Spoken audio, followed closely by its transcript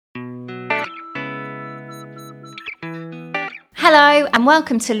Hello and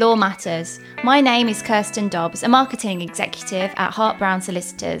welcome to Law Matters. My name is Kirsten Dobbs, a marketing executive at Hart Brown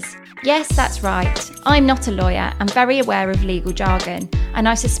Solicitors. Yes, that's right. I'm not a lawyer and very aware of legal jargon, and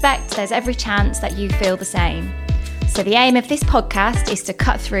I suspect there's every chance that you feel the same. So the aim of this podcast is to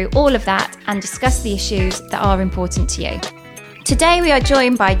cut through all of that and discuss the issues that are important to you. Today we are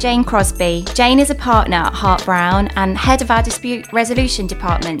joined by Jane Crosby. Jane is a partner at Hart Brown and head of our dispute resolution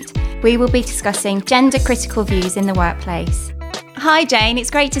department. We will be discussing gender critical views in the workplace. Hi Jane,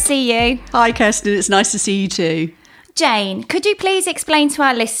 it's great to see you. Hi Kirsten, it's nice to see you too. Jane, could you please explain to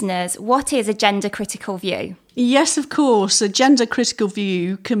our listeners what is a gender critical view? Yes, of course. A gender critical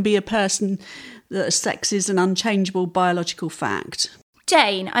view can be a person that sex is an unchangeable biological fact.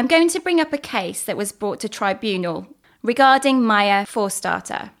 Jane, I'm going to bring up a case that was brought to tribunal regarding Maya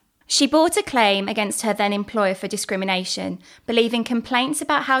Forstarter. She brought a claim against her then employer for discrimination, believing complaints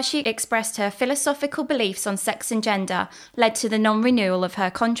about how she expressed her philosophical beliefs on sex and gender led to the non-renewal of her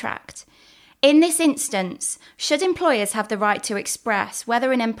contract. In this instance, should employers have the right to express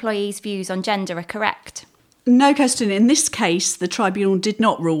whether an employee's views on gender are correct? No, Kirsten, in this case, the tribunal did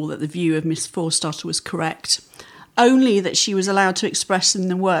not rule that the view of Miss Forstarter was correct, only that she was allowed to express in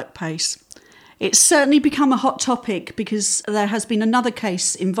the workplace. It's certainly become a hot topic because there has been another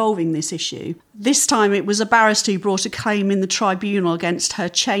case involving this issue. This time it was a barrister who brought a claim in the tribunal against her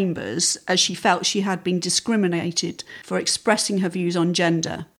chambers as she felt she had been discriminated for expressing her views on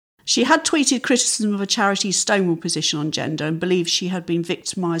gender. She had tweeted criticism of a charity's Stonewall position on gender and believed she had been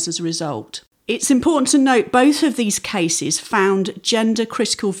victimised as a result. It's important to note both of these cases found gender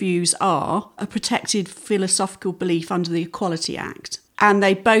critical views are a protected philosophical belief under the Equality Act, and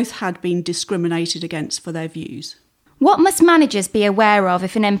they both had been discriminated against for their views. What must managers be aware of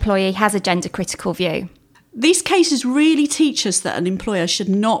if an employee has a gender critical view? These cases really teach us that an employer should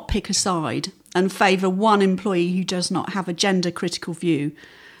not pick a side and favour one employee who does not have a gender critical view,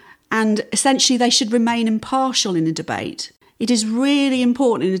 and essentially they should remain impartial in a debate. It is really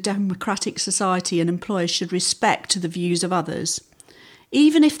important in a democratic society, and employers should respect the views of others,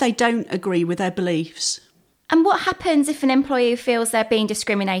 even if they don't agree with their beliefs. And what happens if an employee feels they're being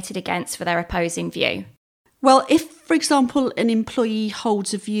discriminated against for their opposing view? Well, if, for example, an employee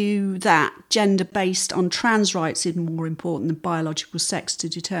holds a view that gender based on trans rights is more important than biological sex to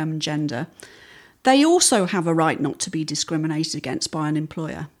determine gender, they also have a right not to be discriminated against by an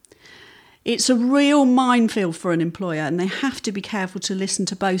employer. It's a real minefield for an employer, and they have to be careful to listen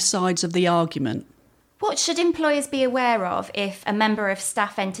to both sides of the argument. What should employers be aware of if a member of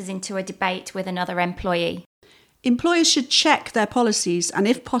staff enters into a debate with another employee? Employers should check their policies and,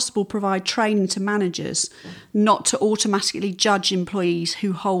 if possible, provide training to managers not to automatically judge employees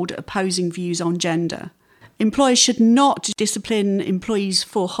who hold opposing views on gender. Employers should not discipline employees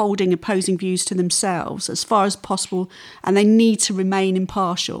for holding opposing views to themselves as far as possible, and they need to remain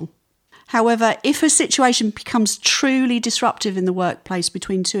impartial. However, if a situation becomes truly disruptive in the workplace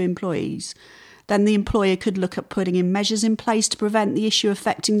between two employees, then the employer could look at putting in measures in place to prevent the issue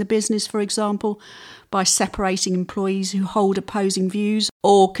affecting the business, for example, by separating employees who hold opposing views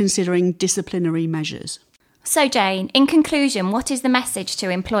or considering disciplinary measures. So Jane, in conclusion, what is the message to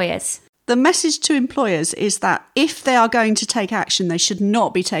employers? The message to employers is that if they are going to take action, they should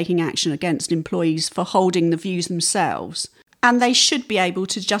not be taking action against employees for holding the views themselves. And they should be able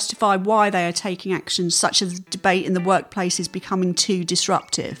to justify why they are taking action, such as the debate in the workplace is becoming too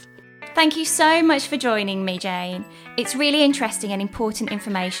disruptive. Thank you so much for joining me, Jane. It's really interesting and important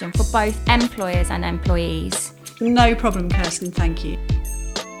information for both employers and employees. No problem, Kirsten, thank you.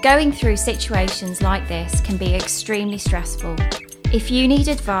 Going through situations like this can be extremely stressful. If you need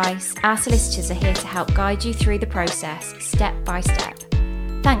advice, our solicitors are here to help guide you through the process, step by step.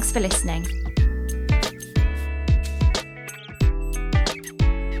 Thanks for listening.